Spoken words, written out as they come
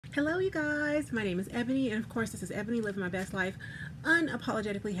Hello, you guys. My name is Ebony, and of course, this is Ebony Living My Best Life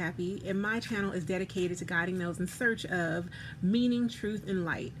Unapologetically Happy. And my channel is dedicated to guiding those in search of meaning, truth, and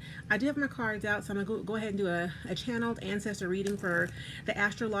light. I do have my cards out, so I'm going to go ahead and do a channeled ancestor reading for the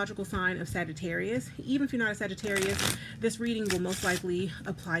astrological sign of Sagittarius. Even if you're not a Sagittarius, this reading will most likely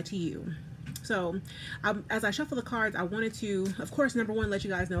apply to you. So, as I shuffle the cards, I wanted to, of course, number one, let you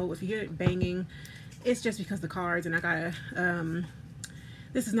guys know if you hear it banging, it's just because the cards, and I gotta.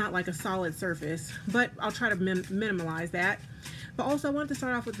 This is not like a solid surface, but I'll try to minimize that. But also, I wanted to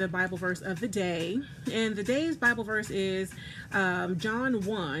start off with the Bible verse of the day. And the day's Bible verse is John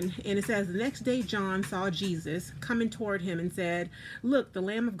 1. And it says, "The next day John saw Jesus coming toward him and said, 'Look, the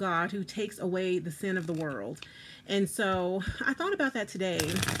Lamb of God who takes away the sin of the world.'" And so I thought about that today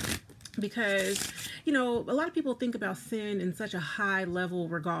because, you know, a lot of people think about sin in such a high level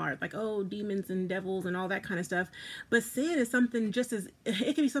regard, like, oh, demons and devils and all that kind of stuff. But sin is something just as,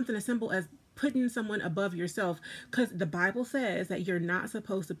 it can be something as simple as putting someone above yourself, because the Bible says that you're not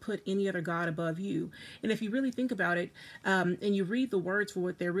supposed to put any other God above you. And if you really think about it, and you read the words for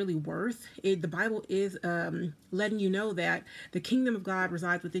what they're really worth, the Bible is letting you know that the kingdom of God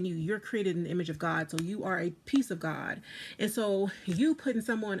resides within you. You're created in the image of God, so you are a piece of God. And so you putting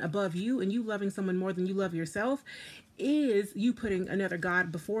someone above you and you loving someone more than you love yourself is you putting another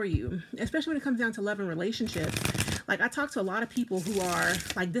God before you, especially when it comes down to love and relationships. Like, I talk to a lot of people who are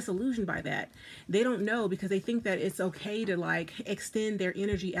like disillusioned by that. They don't know because they think that it's okay to like extend their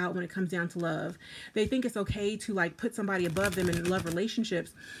energy out when it comes down to love. They think it's okay to like put somebody above them in love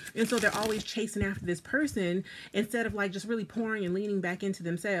relationships. And so they're always chasing after this person instead of like just really pouring and leaning back into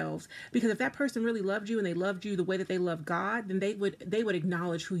themselves. Because if that person really loved you and they loved you the way that they love God, then they would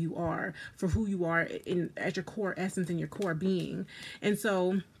acknowledge who you are for who you are at your core essence and your core being. And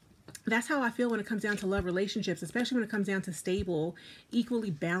so that's how I feel when it comes down to love relationships, especially when it comes down to stable,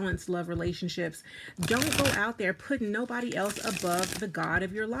 equally balanced love relationships. Don't go out there putting nobody else above the God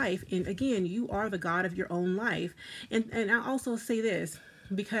of your life. And again, you are the God of your own life. And I'll also say this,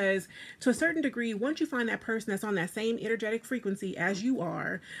 because to a certain degree, once you find that person that's on that same energetic frequency as you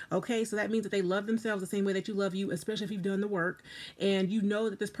are, okay, so that means that they love themselves the same way that you love you, especially if you've done the work, and you know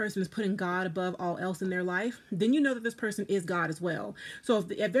that this person is putting God above all else in their life, then you know that this person is God as well. So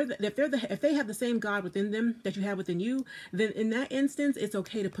if they have the same God within them that you have within you, then in that instance, it's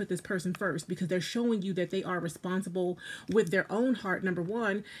okay to put this person first, because they're showing you that they are responsible with their own heart, number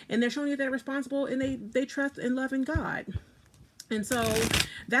one, and they're showing you they're responsible and they trust and love in God. And so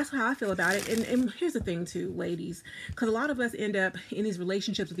that's how I feel about it. And here's the thing too, ladies, because a lot of us end up in these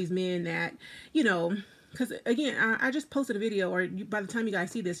relationships with these men that, you know, because again, I just posted a video, or by the time you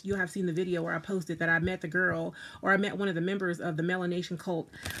guys see this, you'll have seen the video where I posted that I met the girl, or I met one of the members of the Melanation cult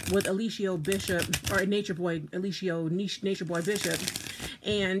with Alicio Bishop, or Nature Boy, Alicio Nature Boy Bishop.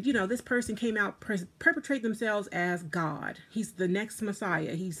 And, you know, this person came out, perpetrate themselves as God. He's the next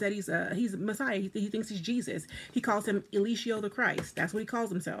Messiah. He said he's a Messiah. He thinks he's Jesus. He calls him Alicio the Christ. That's what he calls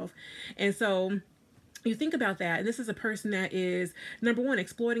himself. And so you think about that. And this is a person that is, number one,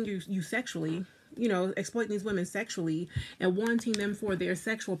 exploiting you sexually. You know, exploiting these women sexually and wanting them for their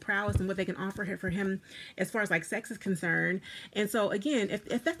sexual prowess and what they can offer for him as far as like sex is concerned. And so again, if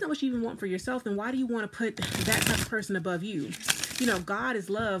that's not what you even want for yourself, then why do you want to put that type of person above you? You know, God is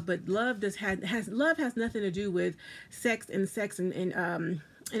love, but love has nothing to do with sex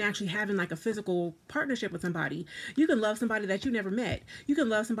and actually having like a physical partnership with somebody. You can love somebody that you never met. You can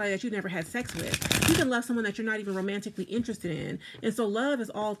love somebody that you never had sex with. You can love someone that you're not even romantically interested in. And so love is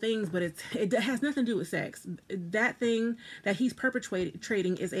all things, but it has nothing to do with sex. That thing that he's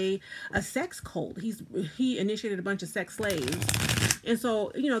perpetrating is a sex cult. He initiated a bunch of sex slaves. And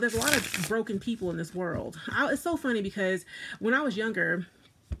so, you know, there's a lot of broken people in this world. It's so funny because when I was younger,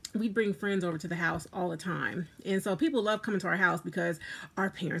 we'd bring friends over to the house all the time. And so people love coming to our house because our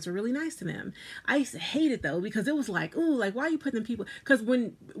parents are really nice to them. I used to hate it though, because it was like, ooh, like, why are you putting them people? Because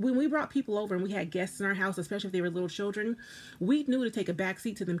when we brought people over and we had guests in our house, especially if they were little children, we knew to take a back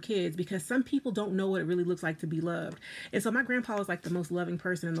seat to them kids, because some people don't know what it really looks like to be loved. And so my grandpa was like the most loving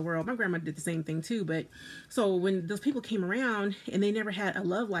person in the world. My grandma did the same thing too. But so when those people came around and they never had a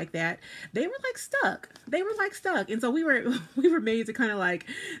love like that, they were like stuck. And so we were made to kind of like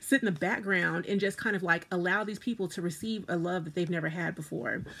sit in the background and just kind of like allow these people to receive a love that they've never had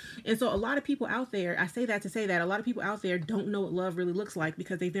before. And so a lot of people out there, I say that to say that a lot of people out there don't know what love really looks like,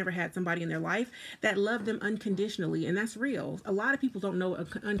 because they've never had somebody in their life that loved them unconditionally. And that's real. A lot of people don't know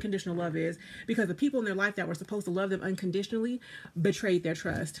what unconditional love is, because the people in their life that were supposed to love them unconditionally betrayed their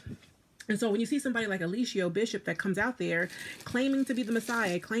trust. And so when you see somebody like Alicia Bishop that comes out there claiming to be the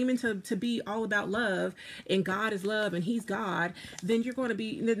Messiah, claiming to be all about love, and God is love and he's God, then you're going to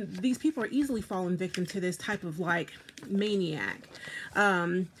be, then these people are easily falling victim to this type of like maniac.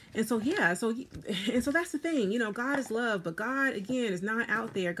 And so, yeah, and so that's the thing, you know, God is love, but God, again, is not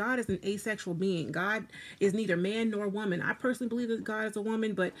out there. God is an asexual being. God is neither man nor woman. I personally believe that God is a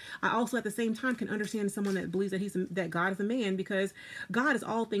woman, but I also at the same time can understand someone that believes that that God is a man, because God is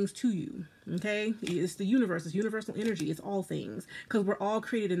all things to you. Okay, it's the universe, it's universal energy, it's all things, because we're all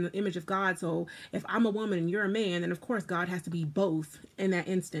created in the image of God. So if I'm a woman and you're a man, then of course God has to be both in that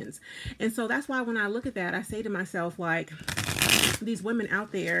instance. And so that's why when I look at that, I say to myself, like, these women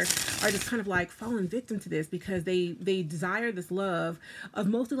out there are just kind of like falling victim to this, because they desire this love of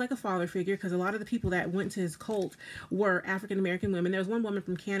mostly like a father figure, because a lot of the people that went to his cult were African American women. There was one woman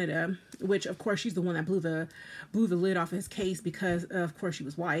from Canada, which of course she's the one that blew the lid off his case, because of course she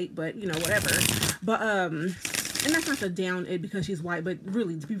was white, but you know, whatever. But and that's not to down it because she's white, but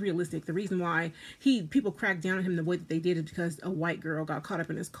really, to be realistic, the reason why people cracked down on him the way that they did is because a white girl got caught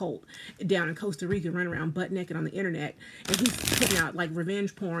up in his cult down in Costa Rica, running around butt naked on the internet, and he's putting out like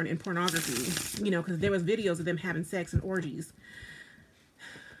revenge porn and pornography, you know, because there was videos of them having sex and orgies,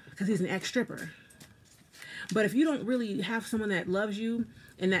 because he's an ex-stripper. But if you don't really have someone that loves you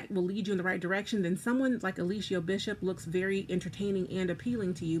and that will lead you in the right direction, then someone like Alicia Bishop looks very entertaining and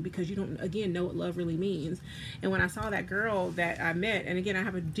appealing to you, because you don't, again, know what love really means. And when I saw that girl that I met, and again, I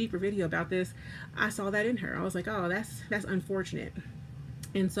have a deeper video about this, I saw that in her. I was like, oh, that's unfortunate.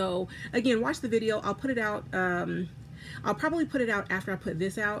 And so, again, watch the video. I'll put it out. I'll probably put it out after I put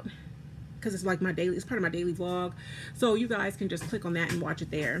this out, because it's like it's part of my daily vlog. So you guys can just click on that and watch it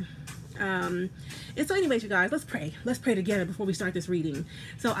there. And so anyways, you guys, let's pray together before we start this reading.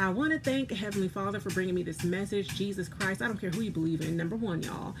 So I want to thank Heavenly Father for bringing me this message. Jesus Christ, I don't care who you believe in, number one,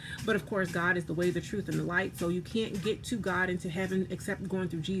 y'all, but of course God is the way, the truth, and the light. So you can't get to God into heaven except going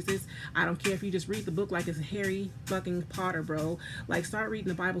through Jesus. I don't care if you just read the book like it's Harry fucking Potter, bro. Like, start reading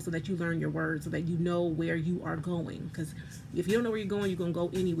the Bible so that you learn your words, so that you know where you are going, because if you don't know where you're going, you're gonna go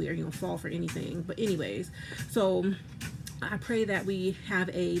anywhere, you're gonna fall for anything. But anyways, so I pray that we have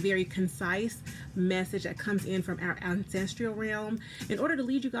a very concise message that comes in from our ancestral realm in order to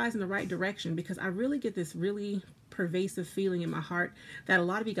lead you guys in the right direction, because I really get this really pervasive feeling in my heart that a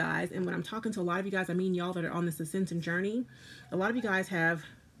lot of you guys, and when I'm talking to a lot of you guys, I mean y'all that are on this ascension journey, a lot of you guys are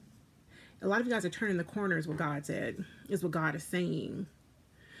turning the corner, is what God said, is what God is saying.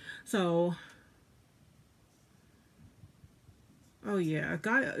 So oh yeah,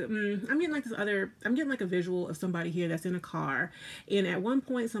 God, I'm getting like a visual of somebody here that's in a car, and at one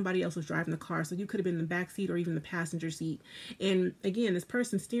point somebody else was driving the car, so you could have been in the back seat or even the passenger seat. And again, this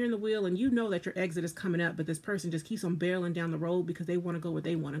person steering the wheel, and you know that your exit is coming up, but this person just keeps on barreling down the road because they want to go where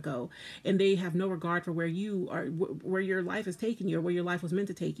they want to go, and they have no regard for where you are, where your life is taking you, or where your life was meant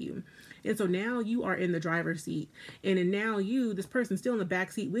to take you. And so now you are in the driver's seat, and then now this person's still in the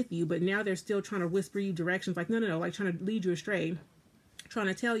back seat with you, but now they're still trying to whisper you directions, like no, like trying to lead you astray, trying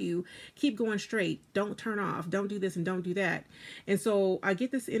to tell you, keep going straight, don't turn off, don't do this and don't do that. And so I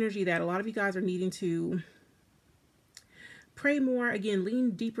get this energy that a lot of you guys are needing to pray more, again,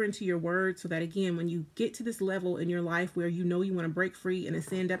 lean deeper into your word, so that again, when you get to this level in your life where you know you want to break free and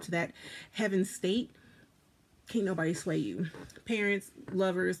ascend up to that heaven state, can't nobody sway you. Parents,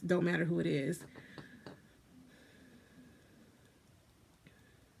 lovers, don't matter who it is.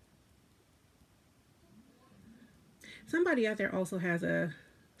 Somebody out there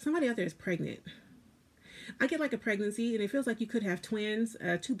is pregnant. I get like a pregnancy, and it feels like you could have twins,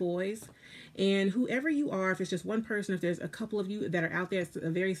 2 boys, and whoever you are, if it's just one person, if there's a couple of you that are out there, it's a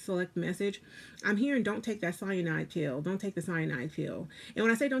very select message. I'm hearing, don't take that cyanide pill. Don't take the cyanide pill. And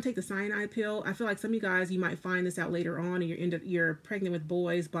when I say don't take the cyanide pill, I feel like some of you guys, you might find this out later on, and you're pregnant with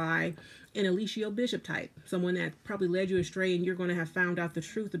boys by an Alicia Bishop type, someone that probably led you astray, and you're going to have found out the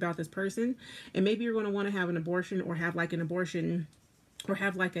truth about this person, and maybe you're going to want to have an abortion, or have like an abortion, or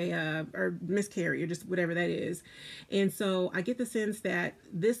have like or miscarry, or just whatever that is. And so I get the sense that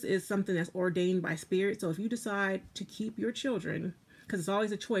this is something that's ordained by spirit. So if you decide to keep your children, because it's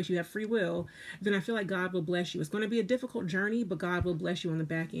always a choice, you have free will, then I feel like God will bless you. It's going to be a difficult journey, but God will bless you on the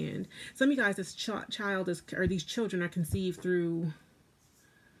back end. Some of you guys, this these children are conceived through,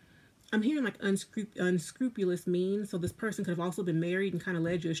 I'm hearing like unscrupulous means. So this person could have also been married and kind of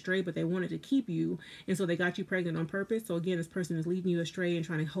led you astray, but they wanted to keep you, and so they got you pregnant on purpose. So again, this person is leading you astray and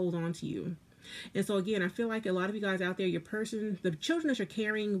trying to hold on to you. And so again, I feel like a lot of you guys out there, the children that you're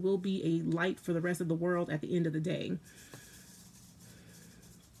carrying will be a light for the rest of the world at the end of the day.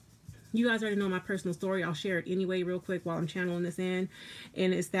 You guys already know my personal story. I'll share it anyway, real quick, while I'm channeling this in.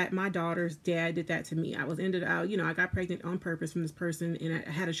 And it's that my daughter's dad did that to me. I was ended out, I got pregnant on purpose from this person, and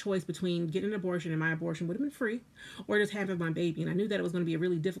I had a choice between getting an abortion, and my abortion would have been free, or just having my baby. And I knew that it was going to be a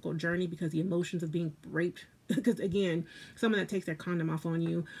really difficult journey because the emotions of being raped. Because again, someone that takes their condom off on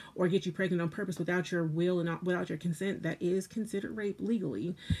you or gets you pregnant on purpose without your will and not without your consent, that is considered rape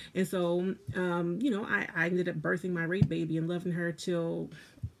legally. And so, I ended up birthing my rape baby and loving her till,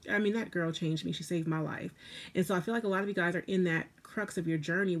 I mean, that girl changed me. She saved my life. And so I feel like a lot of you guys are in that crux of your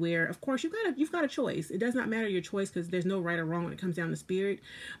journey where, of course, you've got a choice. It does not matter your choice because there's no right or wrong when it comes down to spirit.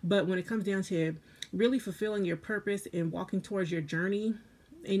 But when it comes down to really fulfilling your purpose and walking towards your journey,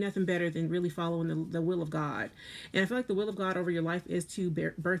 ain't nothing better than really following the will of God. And I feel like the will of God over your life is to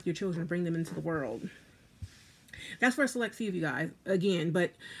birth your children and bring them into the world. That's for a select few of you guys, again,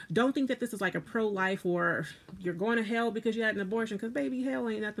 but don't think that this is like a pro-life or you're going to hell because you had an abortion, because baby, hell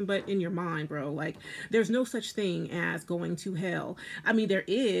ain't nothing but in your mind, bro. Like, there's no such thing as going to hell. I mean, there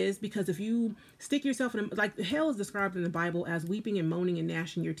is, because if you stick yourself in, like, hell is described in the Bible as weeping and moaning and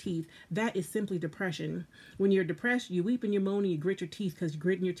gnashing your teeth. That is simply depression. When you're depressed, you weep and you moan and you grit your teeth, because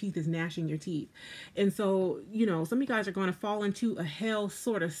gritting your teeth is gnashing your teeth. And so, some of you guys are going to fall into a hell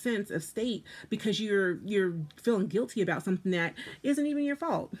sort of sense of state because you're feeling guilty about something that isn't even your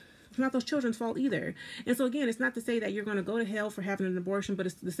fault. It's not those children's fault either. And so again, it's not to say that you're going to go to hell for having an abortion, but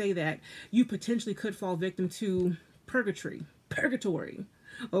it's to say that you potentially could fall victim to purgatory.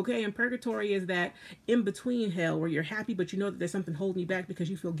 Okay, and purgatory is that in between hell where you're happy, but you know that there's something holding you back because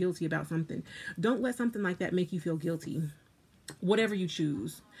you feel guilty about something. Don't let something like that make you feel guilty. Whatever you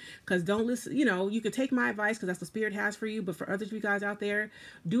choose, because don't listen, you could take my advice because that's what spirit has for you, but for others of you guys out there,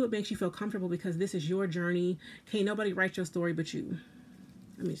 do what makes you feel comfortable, because this is your journey. Can't nobody write your story but you.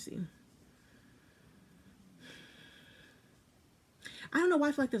 Let me see. I don't know why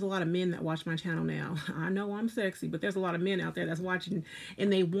I feel like there's a lot of men that watch my channel now. I know I'm sexy, but there's a lot of men out there that's watching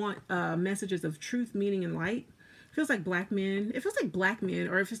and they want messages of truth, meaning, and light. Feels like black men. It feels like black men,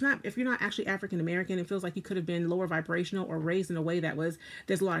 or if you're not actually African American, it feels like you could have been lower vibrational or raised in a way that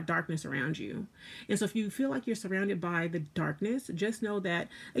there's a lot of darkness around you. And so if you feel like you're surrounded by the darkness, just know that,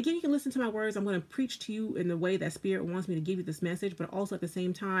 again, you can listen to my words. I'm going to preach to you in the way that spirit wants me to give you this message, but also at the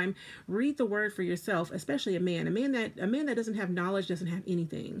same time, read the word for yourself, especially a man that doesn't have knowledge, doesn't have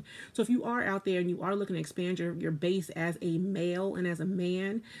anything. So if you are out there and you are looking to expand your base as a male and as a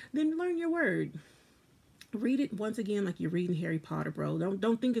man, then learn your word. Read it once again like you're reading Harry Potter, bro.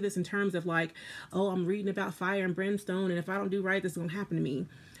 Don't think of this in terms of like, oh, I'm reading about fire and brimstone, and if I don't do right, this is going to happen to me.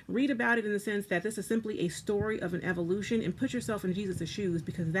 Read about it in the sense that this is simply a story of an evolution, and put yourself in Jesus' shoes,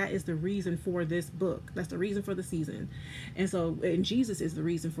 because that is the reason for this book. That's the reason for the season. And Jesus is the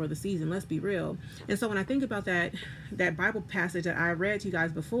reason for the season. Let's be real. And so when I think about that Bible passage that I read to you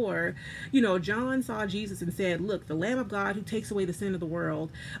guys before, John saw Jesus and said, look, the Lamb of God who takes away the sin of the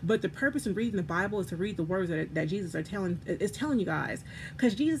world. But the purpose in reading the Bible is to read the words that Jesus is telling you guys,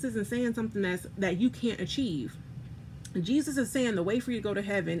 because Jesus isn't saying something that you can't achieve. Jesus is saying the way for you to go to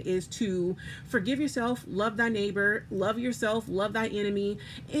heaven is to forgive yourself, love thy neighbor, love yourself, love thy enemy,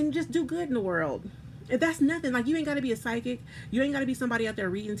 and just do good in the world. If that's nothing, like, you ain't got to be a psychic. You ain't got to be somebody out there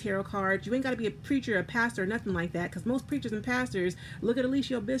reading tarot cards. You ain't got to be a preacher, a pastor, or nothing like that. Because most preachers and pastors, look at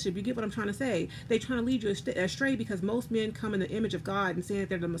Alicia Bishop. You get what I'm trying to say. They trying to lead you astray, because most men come in the image of God and saying that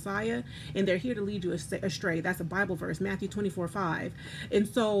they're the Messiah, and they're here to lead you astray. That's a Bible verse, Matthew 24:5. And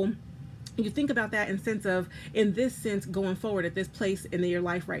so you think about that in this sense going forward at this place in your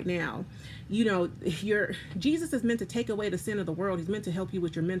life right now. Jesus is meant to take away the sin of the world. He's meant to help you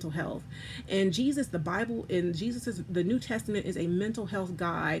with your mental health. And the Bible in the New Testament is a mental health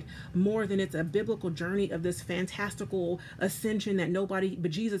guide more than it's a biblical journey of this fantastical ascension that nobody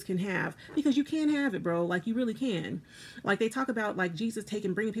but Jesus can have, because you can have it, bro. Like, you really can. Like, they talk about like Jesus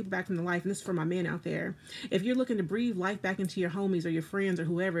bringing people back from the life. And this is for my men out there. If you're looking to breathe life back into your homies or your friends or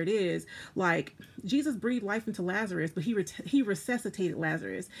whoever it is, like, Jesus breathed life into Lazarus, but he resuscitated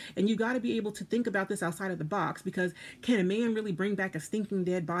Lazarus. And you got to be able to think about this outside of the box, because can a man really bring back a stinking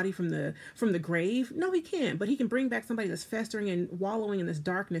dead body from the grave? No, he can't. But he can bring back somebody that's festering and wallowing in this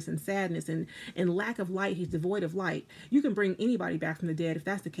darkness and sadness and lack of light. He's devoid of light. You can bring anybody back from the dead if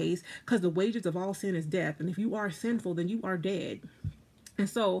that's the case, because the wages of all sin is death. And if you are sinful, then you are dead. And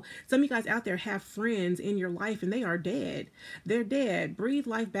so some of you guys out there have friends in your life and they are dead. They're dead. Breathe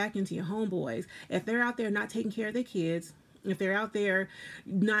life back into your homeboys. If they're out there not taking care of their kids, if they're out there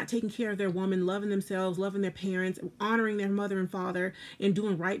not taking care of their woman, loving themselves, loving their parents, honoring their mother and father, and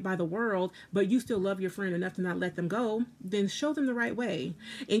doing right by the world, but you still love your friend enough to not let them go, then show them the right way.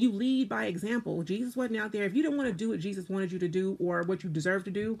 And you lead by example. Jesus wasn't out there. If you didn't want to do what Jesus wanted you to do or what you deserve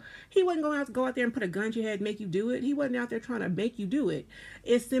to do, he wasn't going to go out there and put a gun to your head and make you do it. He wasn't out there trying to make you do it.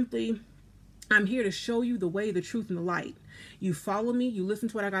 It's simply, I'm here to show you the way, the truth, and the light. You follow me, you listen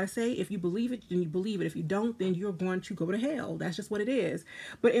to what I gotta say. If you believe it, then you believe it. If you don't, then you're going to go to hell. That's just what it is.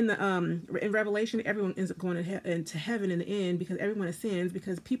 But in the in Revelation, everyone ends up going into heaven in the end, because everyone ascends,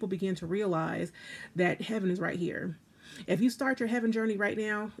 because people begin to realize that heaven is right here. If you start your heaven journey right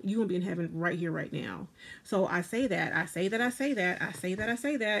now, you're gonna be in heaven right here, right now. So I say that.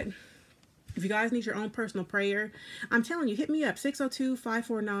 If you guys need your own personal prayer, I'm telling you, hit me up,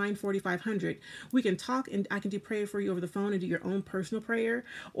 602-549-4500. We can talk and I can do prayer for you over the phone and do your own personal prayer.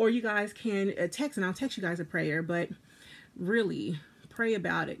 Or you guys can text and I'll text you guys a prayer. But really, pray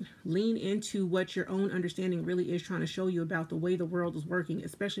about it. Lean into what your own understanding really is trying to show you about the way the world is working,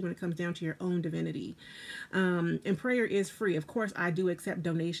 especially when it comes down to your own divinity. And prayer is free. Of course, I do accept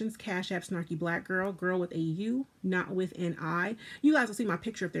donations. Cash App Snarky Black Girl, girl with a U, not with an I. You guys will see my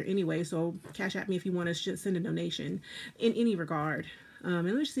picture up there anyway, so Cash App me if you want to send a donation in any regard.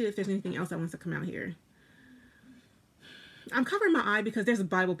 And let's see if there's anything else that wants to come out here. I'm covering my eye because there's a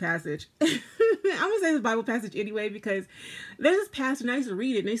Bible passage. I'm going to say this Bible passage anyway, because there's this passage and I used to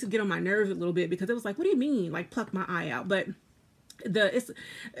read it and it used to get on my nerves a little bit, because it was like, what do you mean? Like, pluck my eye out. But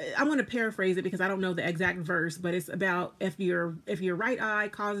I want to paraphrase it because I don't know the exact verse, but it's about if your right eye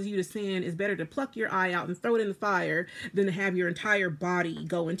causes you to sin, it's better to pluck your eye out and throw it in the fire than to have your entire body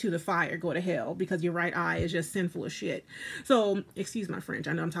go into the fire, go to hell, because your right eye is just sinful as shit. So, excuse my French.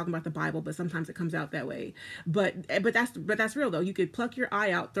 I know I'm talking about the Bible, but sometimes it comes out that way. But that's real though. You could pluck your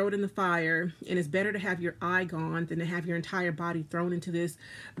eye out, throw it in the fire, and it's better to have your eye gone than to have your entire body thrown into this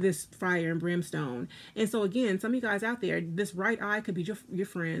fire and brimstone. And so again, some of you guys out there, this right eye could be your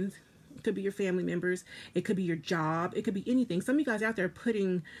friends, it could be your family members, it could be your job, it could be anything. Some of you guys out there are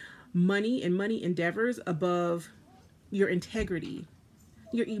putting money and money endeavors above your integrity,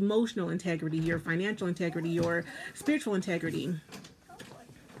 your emotional integrity, your financial integrity, your spiritual integrity.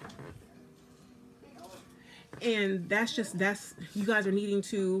 And that's you guys are needing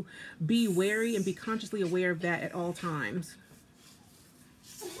to be wary and be consciously aware of that at all times.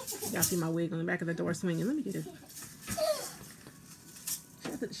 Y'all see my wig on the back of the door swinging. Let me get it.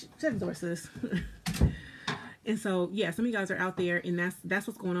 Shut the door, sis. And so, yeah, some of you guys are out there, and that's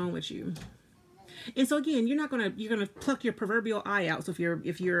what's going on with you. And so again, you're gonna pluck your proverbial eye out. So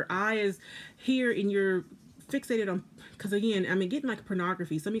if your eye is here and you're fixated on, because again, I mean, getting like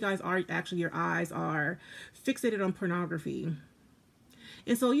pornography. Some of you guys are actually, your eyes are fixated on pornography.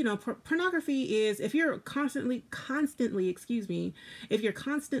 And so, you know, pornography is, if you're constantly, if you're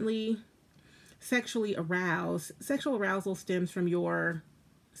constantly sexually aroused, sexual arousal stems from your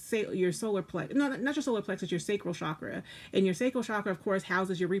solar plexus, no, not your solar plexus, your sacral chakra. And your sacral chakra, of course,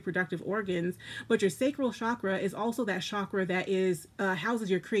 houses your reproductive organs, but your sacral chakra is also that chakra that is houses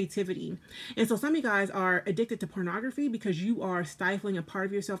your creativity. And so some of you guys are addicted to pornography because you are stifling a part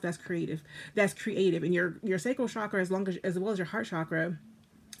of yourself that's creative. And your sacral chakra, as well as your heart chakra,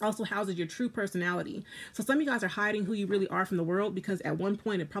 also houses your true personality. So some of you guys are hiding who you really are from the world, because at one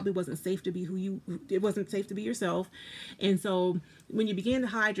point it probably wasn't safe to be it wasn't safe to be yourself. And so when you began to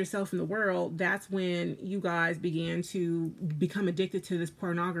hide yourself from the world, that's when you guys began to become addicted to this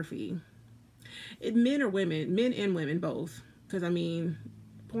pornography. Men or women, men and women both, because I mean,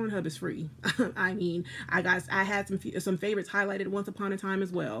 Pornhub is free. I mean, I had some favorites highlighted once upon a time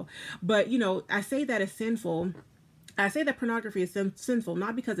as well. But you know, I say that it's sinful. I say that pornography is sinful,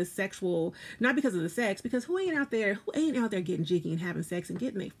 not because it's sexual, not because of the sex, because who ain't out there getting jiggy and having sex and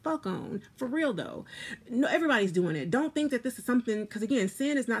getting a fuck on? For real though. No, everybody's doing it. Don't think that this is something, because again,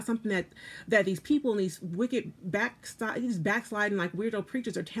 sin is not something that these people and these wicked these backsliding like weirdo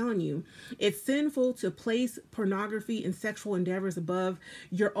preachers are telling you. It's sinful to place pornography and sexual endeavors above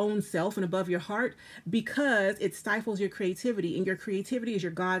your own self and above your heart, because it stifles your creativity, and your creativity is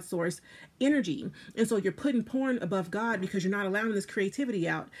your God source energy. And so you're putting porn above God because you're not allowing this creativity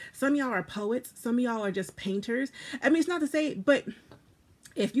out. Some of y'all are poets. Some of y'all are just painters. I mean, it's not to say, but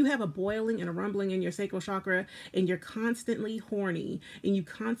if you have a boiling and a rumbling in your sacral chakra, and you're constantly horny and you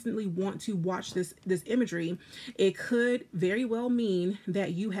constantly want to watch this imagery, it could very well mean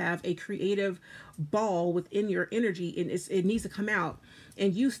that you have a creative ball within your energy, and it needs to come out.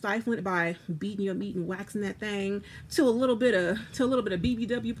 And you stifling it by beating your meat and waxing that thing to a little bit of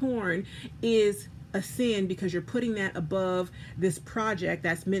BBW porn is a sin because you're putting that above this project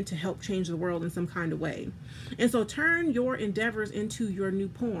that's meant to help change the world in some kind of way. And so turn your endeavors into your new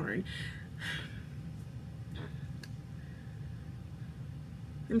porn.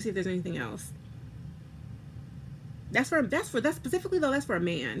 Let me see if there's anything else. That's specifically though, that's for a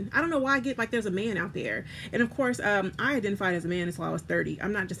man. I don't know why I get like there's a man out there. And of course, I identified as a man until I was 30.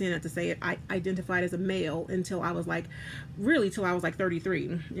 I'm not just saying that to say it. I identified as a male until I was like, really till I was like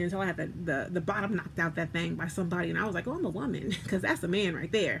 33. Until I had the bottom knocked out that thing by somebody. And I was like, oh, I'm a woman. Because that's a man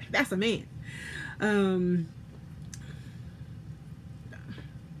right there. That's a man.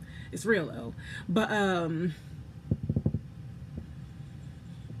 It's real though. But,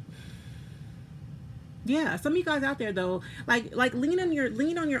 yeah, some of you guys out there though, like lean on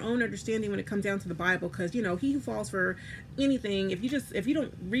your own understanding when it comes down to the Bible, because you know, he who falls for anything, if you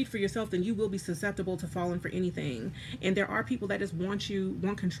don't read for yourself, then you will be susceptible to falling for anything. And there are people that just want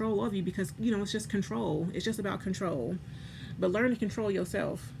control of you, because you know, it's just control. It's just about control. But learn to control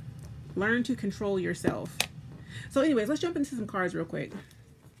yourself. Learn to control yourself. So anyways, let's jump into some cards real quick.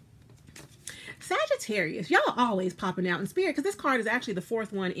 Sagittarius, y'all always popping out in Spirit, because this card is actually the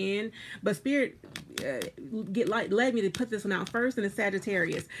fourth one in, but Spirit led me to put this one out first, and it's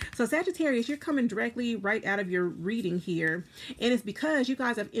Sagittarius. So Sagittarius, you're coming directly right out of your reading here, and it's because you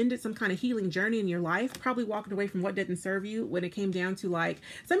guys have ended some kind of healing journey in your life, probably walking away from what didn't serve you when it came down to, like,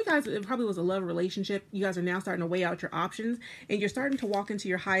 some of you guys, it probably was a love relationship. You guys are now starting to weigh out your options, and you're starting to walk into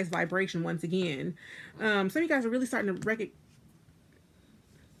your highest vibration once again. Some of you guys are really starting to recognize.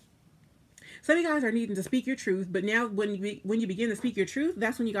 Some of you guys are needing to speak your truth, but now when you begin to speak your truth,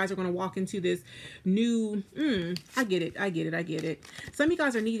 that's when you guys are going to walk into this new, I get it. Some of you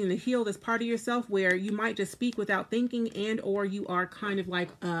guys are needing to heal this part of yourself where you might just speak without thinking, and or you are kind of like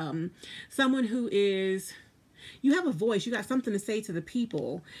someone who is, you have a voice, you got something to say to the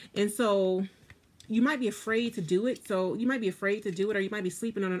people, and so you might be afraid to do it. So you might be afraid to do it, or you might be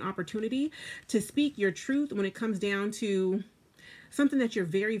sleeping on an opportunity to speak your truth when it comes down to something that you're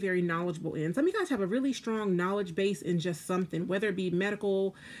very, very knowledgeable in. Some of you guys have a really strong knowledge base in just something, whether it be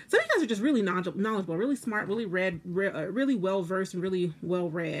medical. Some of you guys are just really knowledgeable, really smart, really really well-versed, and really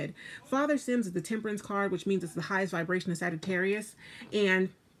well-read. Father Sims is the Temperance card, which means it's the highest vibration of Sagittarius. And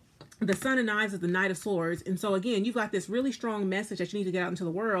the Sun of Knives is the Knight of Swords. And so again, you've got this really strong message that you need to get out into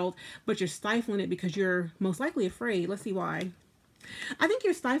the world, but you're stifling it because you're most likely afraid. Let's see why. I think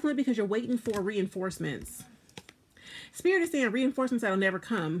you're stifling it because you're waiting for reinforcements. Spirit is saying reinforcements that'll never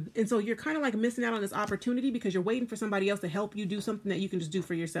come. And so you're kind of like missing out on this opportunity because you're waiting for somebody else to help you do something that you can just do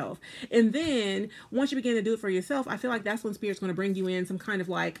for yourself. And then once you begin to do it for yourself, I feel like that's when Spirit's going to bring you in some kind of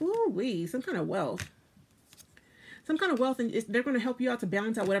like, ooh-wee, some kind of wealth. Some kind of wealth, and they're going to help you out to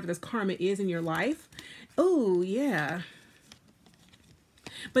balance out whatever this karma is in your life. Oh, yeah.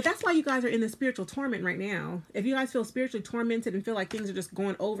 But that's why you guys are in the spiritual torment right now. If you guys feel spiritually tormented and feel like things are just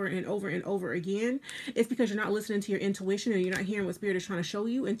going over and over and over again, it's because you're not listening to your intuition, and you're not hearing what Spirit is trying to show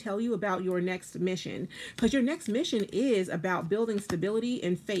you and tell you about your next mission. Because your next mission is about building stability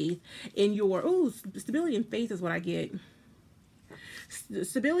and faith in your, stability and faith is what I get.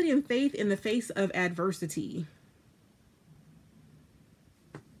 Stability and faith in the face of adversity.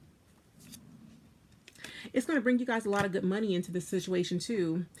 It's going to bring you guys a lot of good money into this situation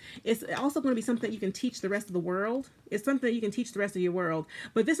too. It's also going to be something that you can teach the rest of the world. It's something that you can teach the rest of your world.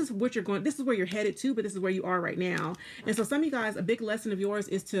 But this is what you're going, this is where you're headed to, but this is where you are right now. And so some of you guys, a big lesson of yours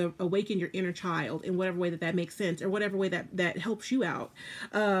is to awaken your inner child in whatever way that makes sense, or whatever way that helps you out.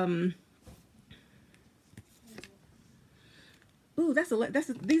 These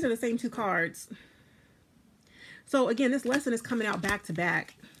are the same two cards. So again, this lesson is coming out back to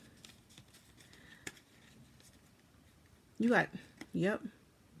back. You got, yep.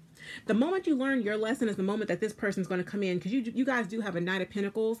 The moment you learn your lesson is the moment that this person's going to come in, because you guys do have a Knight of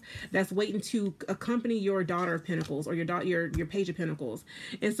Pentacles that's waiting to accompany your Daughter of Pentacles, or your Page of Pentacles.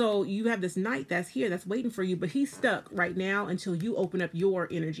 And so you have this Knight that's here that's waiting for you, but he's stuck right now until you open up your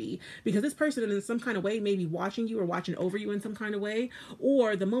energy, because this person in some kind of way may be watching you or watching over you in some kind of way,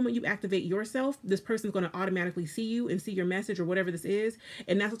 or the moment you activate yourself, this person's going to automatically see you and see your message or whatever this is,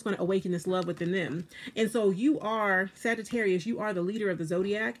 and that's what's going to awaken this love within them. And so you are Sagittarius, you are the leader of the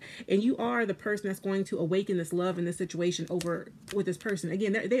zodiac, and you are the person that's going to awaken this love in this situation over with this person.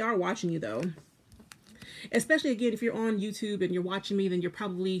 Again, they are watching you though. especially again, if you're on YouTube and you're watching me, then you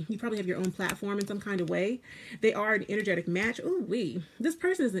probably have your own platform in some kind of way. They are an energetic match. Ooh, this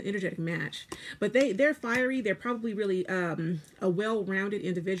person is an energetic match, but they're fiery. They're probably really a well-rounded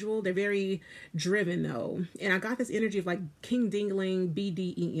individual. They're very driven though, and I got this energy of like King Dingling,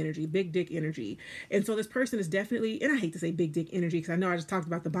 BDE energy, big dick energy. And so this person is definitely, and I hate to say big dick energy because I know I just talked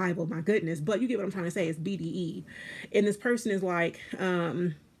about the Bible, my goodness, but you get what I'm trying to say. It's BDE, and this person is like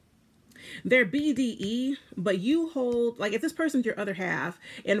they're BDE, but you hold, like, if this person's your other half,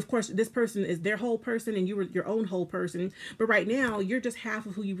 and of course this person is their whole person and you were your own whole person, but right now you're just half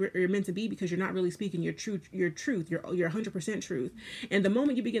of who you're meant to be because you're not really speaking your truth, your 100% truth. And the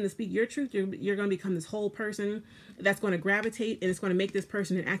moment you begin to speak your truth, you're going to become this whole person that's going to gravitate, and it's going to make this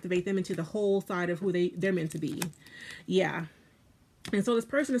person and activate them into the whole side of who they're meant to be. Yeah. And so this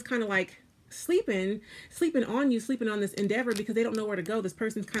person is kind of like sleeping on you, sleeping on this endeavor because they don't know where to go. This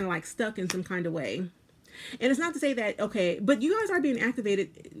person's kind of like stuck in some kind of way. And it's not to say that, okay, but you guys are being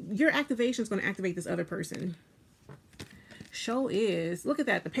activated. Your activation is going to activate this other person. Show is, look at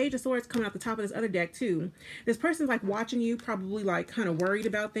that, the Page of Swords coming out the top of this other deck too. This person's like watching you, probably like kind of worried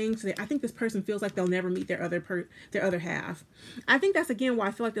about things. I think this person feels like they'll never meet their other half. I think that's again why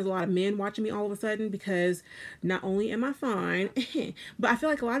I feel like there's a lot of men watching me all of a sudden, because not only am I fine, but I feel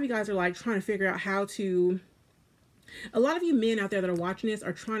like a lot of you guys are like trying to figure out how to. A lot of you men out there that are watching this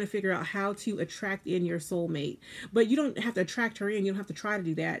are trying to figure out how to attract in your soulmate, but you don't have to attract her in. You don't have to try to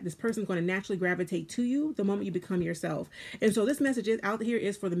do that. This person's going to naturally gravitate to you the moment you become yourself. And so this message is out here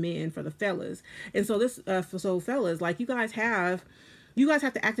is for the men, for the fellas. And so this, so fellas, like you guys have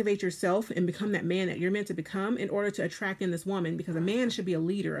to activate yourself and become that man that you're meant to become in order to attract in this woman, because a man should be a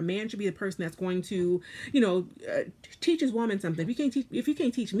leader. A man should be the person that's going to, teach his woman something. If you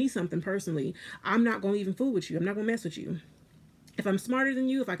can't teach me something personally, I'm not going to even fool with you. I'm not going to mess with you. If I'm smarter than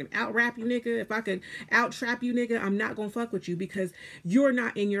you, if I can out-rap you, nigga, if I can out-trap you, nigga, I'm not going to fuck with you because you're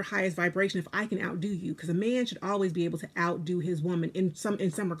not in your highest vibration if I can outdo you. Because a man should always be able to outdo his woman in some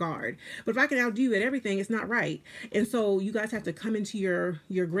regard. But if I can outdo you at everything, it's not right. And so you guys have to come into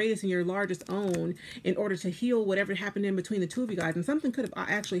your greatest and your largest own in order to heal whatever happened in between the two of you guys. And something could have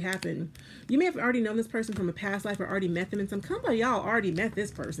actually happened. You may have already known this person from a past life or already met them in some. Some of y'all already met this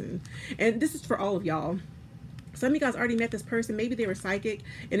person. And this is for all of y'all. Some of you guys already met this person. Maybe they were psychic.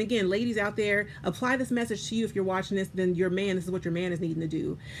 And again, ladies out there, apply this message to you. If you're watching this, then this is what your man is needing to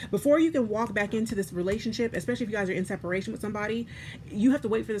do. Before you can walk back into this relationship, especially if you guys are in separation with somebody, you have to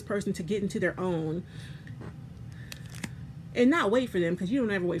wait for this person to get into their own. And not wait for them, because you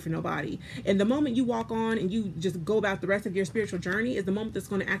don't ever wait for nobody. And the moment you walk on and you just go about the rest of your spiritual journey is the moment that's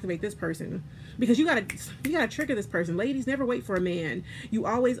going to activate this person. Because you gotta trigger this person. Ladies, never wait for a man. You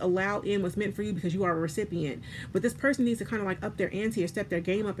always allow in what's meant for you because you are a recipient. But this person needs to kind of like up their ante or step their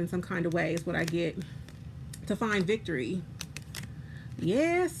game up in some kind of way is what I get to find victory.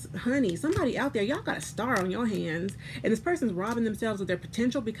 Yes, honey, somebody out there, y'all got a star on your hands. And this person's robbing themselves of their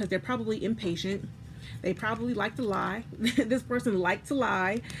potential because they're probably impatient. They probably like to lie. This person likes to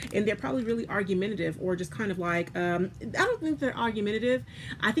lie, and they're probably really argumentative, or just kind of like, I don't think they're argumentative.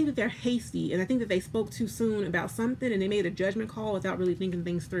 I think that they're hasty, and I think that they spoke too soon about something, and they made a judgment call without really thinking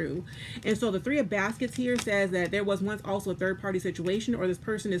things through. And so the Three of Baskets here says that there was once also a third-party situation, or this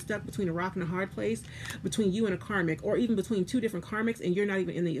person is stuck between a rock and a hard place, between you and a karmic, or even between two different karmics, and you're not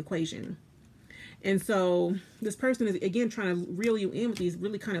even in the equation. And so this person is, again, trying to reel you in with these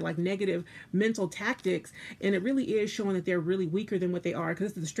really kind of like negative mental tactics. And it really is showing that they're really weaker than what they are.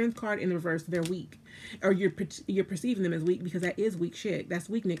 Because this is the Strength card in the reverse. They're weak. Or you're perceiving them as weak, because that is weak shit. That's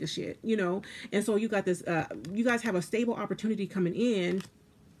weak nigga shit, And so you got this, you guys have a stable opportunity coming in.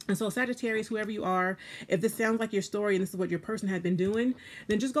 And so Sagittarius, whoever you are, if this sounds like your story and this is what your person had been doing,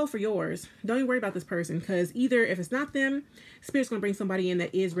 then just go for yours. Don't even worry about this person, because either if it's not them, Spirit's going to bring somebody in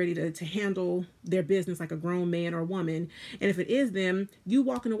that is ready to handle their business like a grown man or woman. And if it is them, you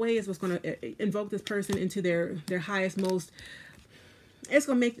walking away is what's going to invoke this person into their highest, most. It's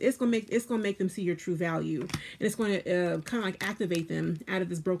gonna make them see your true value, and it's going to kind of like activate them out of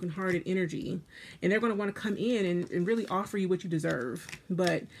this broken-hearted energy, and they're going to want to come in and really offer you what you deserve.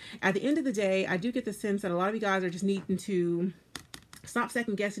 But at the end of the day, I do get the sense that a lot of you guys are just needing to stop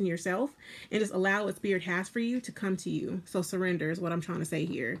second-guessing yourself and just allow what Spirit has for you to come to you. So surrender is what I'm trying to say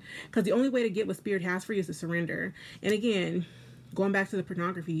here, because the only way to get what Spirit has for you is to surrender. And again, going back to the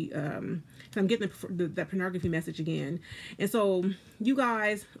pornography, I'm getting that pornography message again. And so you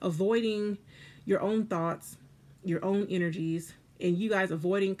guys avoiding your own thoughts, your own energies, and you guys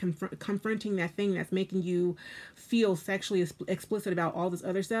avoiding confronting that thing that's making you feel sexually explicit about all this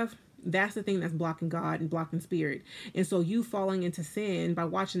other stuff. That's the thing that's blocking God and blocking spirit. And so you falling into sin by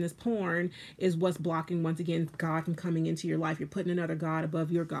watching this porn is what's blocking, once again, God from coming into your life. You're putting another God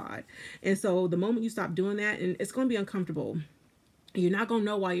above your God. And so the moment you stop doing that, and it's going to be uncomfortable. You're not going to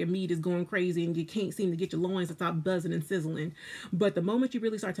know why your meat is going crazy and you can't seem to get your loins to stop buzzing and sizzling. But the moment you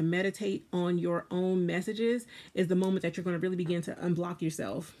really start to meditate on your own messages is the moment that you're going to really begin to unblock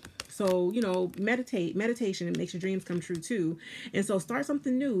yourself. So, meditation, it makes your dreams come true too. And so start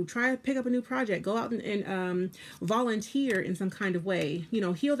something new. Try to pick up a new project. Go out and volunteer in some kind of way.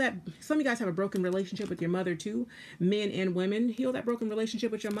 Heal that. Some of you guys have a broken relationship with your mother too, men and women. Heal that broken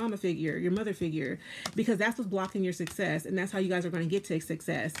relationship with your mama figure, your mother figure, because that's what's blocking your success. And that's how you guys are going to get to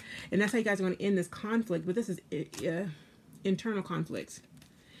success. And that's how you guys are going to end this conflict. But this is internal conflicts.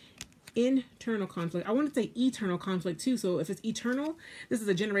 Internal conflict. I want to say eternal conflict too. So if it's eternal, this is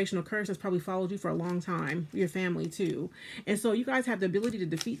a generational curse that's probably followed you for a long time, your family too. And so you guys have the ability to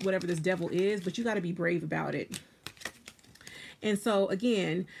defeat whatever this devil is, but you got to be brave about it. And so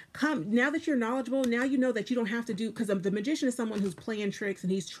again, now that you're knowledgeable, now you know that you don't have to do, because the magician is someone who's playing tricks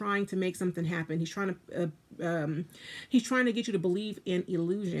and he's trying to make something happen. He's trying to get you to believe in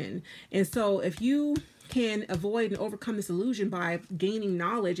illusion. And so if you can avoid and overcome this illusion by gaining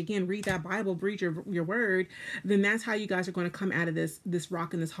knowledge, again, read that Bible, read your word, then that's how you guys are going to come out of this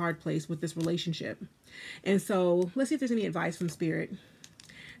rock and this hard place with this relationship. And so let's see if there's any advice from spirit.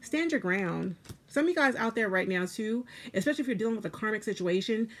 Stand your ground. Some of you guys out there right now too, especially if you're dealing with a karmic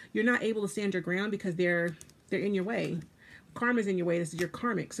situation, you're not able to stand your ground because they're in your way. Karma's in your way. This is your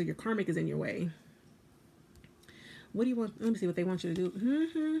karmic. So your karmic is in your way. What do you want? Let me see what they want you to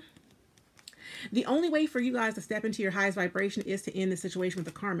do. The only way for you guys to step into your highest vibration is to end the situation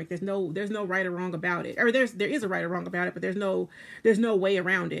with the karmic. There's no right or wrong about it. Or there is a right or wrong about it, but there's no way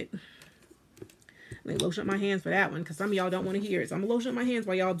around it. Let me lotion up my hands for that one, because some of y'all don't want to hear it. So I'm gonna lotion up my hands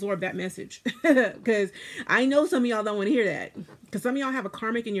while y'all absorb that message, because I know some of y'all don't want to hear that, because some of y'all have a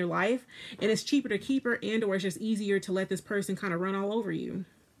karmic in your life and it's cheaper to keep her, and or it's just easier to let this person kind of run all over you.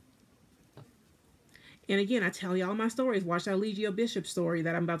 And again, I tell y'all my stories. Watch that Legio Bishop story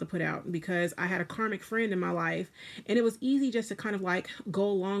that I'm about to put out, because I had a karmic friend in my life and it was easy just to kind of like go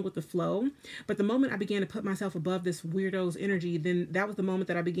along with the flow. But the moment I began to put myself above this weirdo's energy, then that was the moment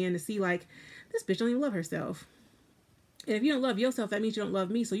that I began to see, like, this bitch don't even love herself. And if you don't love yourself, that means you don't love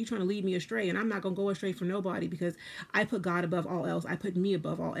me. So you're trying to lead me astray, and I'm not going to go astray for nobody, because I put God above all else. I put me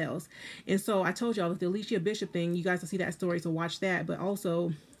above all else. And so I told y'all with the Alicia Bishop thing, you guys will see that story. So watch that. But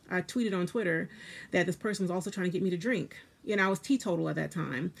also, I tweeted on Twitter that this person was also trying to get me to drink. And I was teetotal at that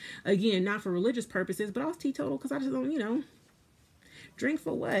time. Again, not for religious purposes, but I was teetotal because I just don't, drink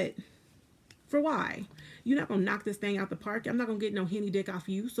for what? For why? You're not going to knock this thing out the park. I'm not going to get no henny dick off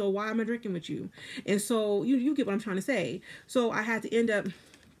you. So why am I drinking with you? And so you get what I'm trying to say. So I had to end up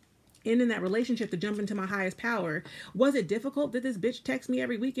ending that relationship to jump into my highest power. Was it difficult? Did this bitch text me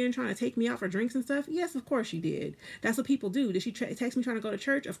every weekend trying to take me out for drinks and stuff? Yes, of course she did. That's what people do. Did she text me trying to go to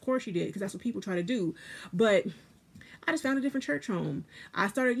church? Of course she did, because that's what people try to do. But I just found a different church home. I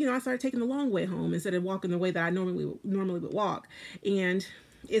started taking the long way home instead of walking the way that I normally would walk. And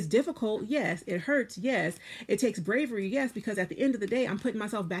it's difficult, yes. It hurts, yes. It takes bravery, yes, because at the end of the day, I'm putting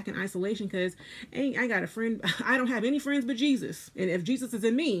myself back in isolation, because I got a friend. I don't have any friends but Jesus. And if Jesus is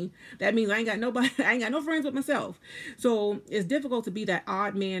in me, that means I ain't got nobody. I ain't got no friends but myself. So it's difficult to be that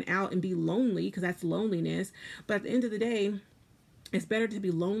odd man out and be lonely, because that's loneliness. But at the end of the day, it's better to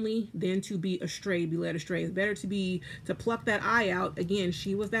be lonely than to be astray, be led astray. It's better to pluck that eye out. Again,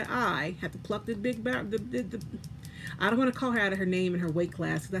 she was that eye. Had to pluck the big, I don't want to call her out of her name and her weight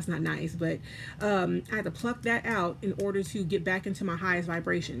class, because that's not nice, but I had to pluck that out in order to get back into my highest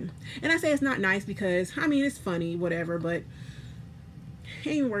vibration. And I say it's not nice because, it's funny, whatever, but it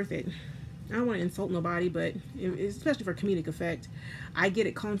ain't worth it. I don't want to insult nobody, but especially for comedic effect. I get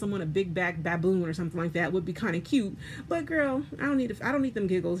it, calling someone a big back baboon or something like that would be kind of cute, but girl, I don't need them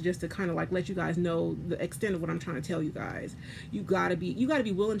giggles just to kind of like let you guys know the extent of what I'm trying to tell you guys. You gotta be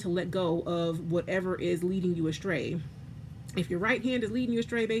willing to let go of whatever is leading you astray. If your right hand is leading you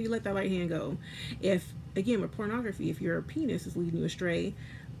astray, baby, let that right hand go. If, again, with pornography, if your penis is leading you astray,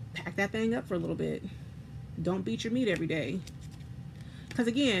 pack that thing up for a little bit. Don't beat your meat every day. Because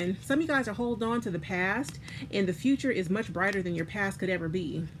again, some of you guys are holding on to the past, and the future is much brighter than your past could ever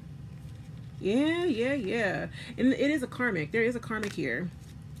be. Yeah. And it is a karmic. There is a karmic here.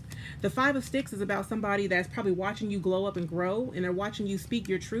 The Five of Sticks is about somebody that's probably watching you glow up and grow, and they're watching you speak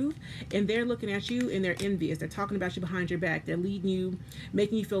your truth, and they're looking at you and they're envious. They're talking about you behind your back. They're leading you,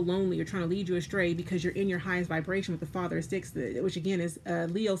 making you feel lonely, or trying to lead you astray because you're in your highest vibration with the Father of Sticks, which again is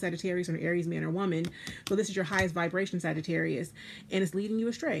Leo, Sagittarius, or an Aries man or woman. So this is your highest vibration, Sagittarius, and it's leading you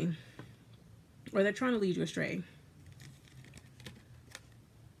astray. or they're trying to lead you astray.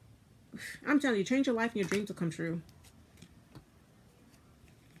 I'm telling you, change your life and your dreams will come true.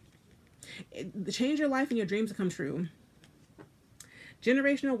 Change your life and your dreams will come true.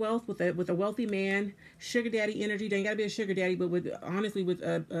 Generational wealth with a wealthy man, sugar daddy energy. They ain't gotta be a sugar daddy, but with honestly with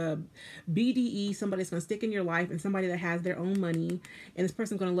a BDE, somebody that's gonna stick in your life and somebody that has their own money, and this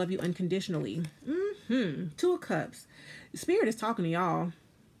person's gonna love you unconditionally. Two of Cups. Spirit is talking to y'all.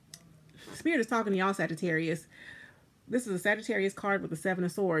 Spirit is talking to y'all, Sagittarius. This is a Sagittarius card with the Seven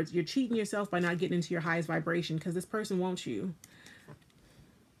of Swords. You're cheating yourself by not getting into your highest vibration because this person wants you.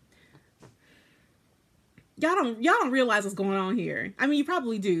 Y'all don't realize what's going on here. I mean, you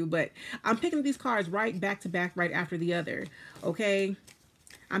probably do, but I'm picking these cards right back to back, right after the other. Okay?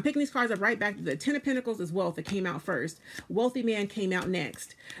 I'm picking these cards up right back. The Ten of Pentacles is wealth that came out first. Wealthy man came out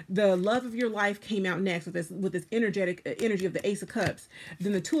next. The love of your life came out next with this energetic energy of the Ace of Cups.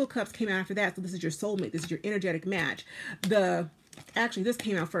 Then the Two of Cups came out after that. So this is your soulmate. This is your energetic match. Actually, this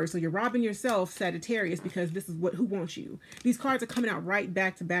came out first. So you're robbing yourself, Sagittarius, because this is who wants you. These cards are coming out right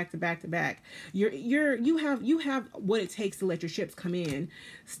back to back to back to back. You have what it takes to let your ships come in.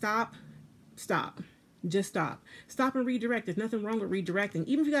 Stop. Just stop. Stop and redirect. There's nothing wrong with redirecting.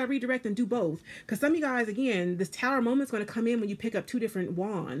 Even if you got to redirect and do both. Because some of you guys, again, this Tower moment is going to come in when you pick up two different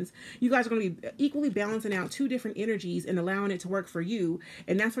wands. You guys are going to be equally balancing out two different energies and allowing it to work for you.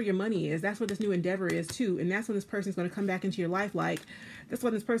 And that's where your money is. That's what this new endeavor is too. And that's when this person's going to come back into your life. That's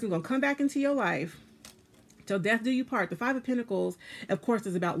when this person's going to come back into your life. Till death do you part. The Five of Pentacles, of course,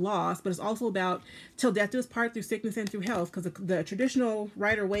 is about loss, but it's also about till death do us part through sickness and through health, because the traditional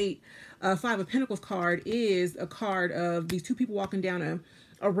Rider-Waite Five of Pentacles card is a card of these two people walking down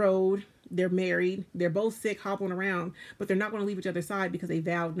a road. They're married. They're both sick, hobbling around, but they're not going to leave each other's side because they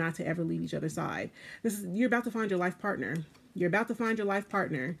vowed not to ever leave each other's side. You're about to find your life partner. You're about to find your life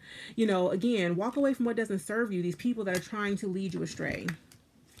partner. You know, again, walk away from what doesn't serve you. These people that are trying to lead you astray.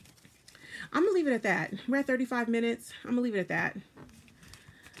 I'm going to leave it at that. We're at 35 minutes. I'm going to leave it at that.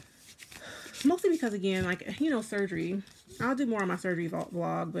 Mostly because, again, surgery. I'll do more on my surgery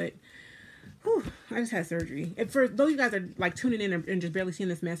vlog, but whew, I just had surgery. And for those of you guys that are tuning in and just barely seeing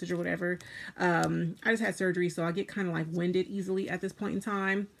this message or whatever, I just had surgery, so I get kind of winded easily at this point in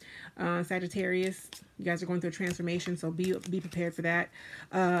time. Sagittarius, you guys are going through a transformation, so be prepared for that.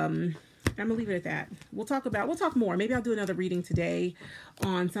 I'm gonna leave it at that. We'll talk more. Maybe I'll do another reading today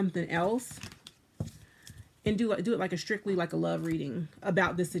on something else, and do it like a strictly a love reading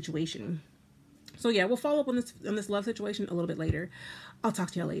about this situation. So yeah, we'll follow up on this love situation a little bit later. I'll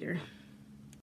talk to y'all later.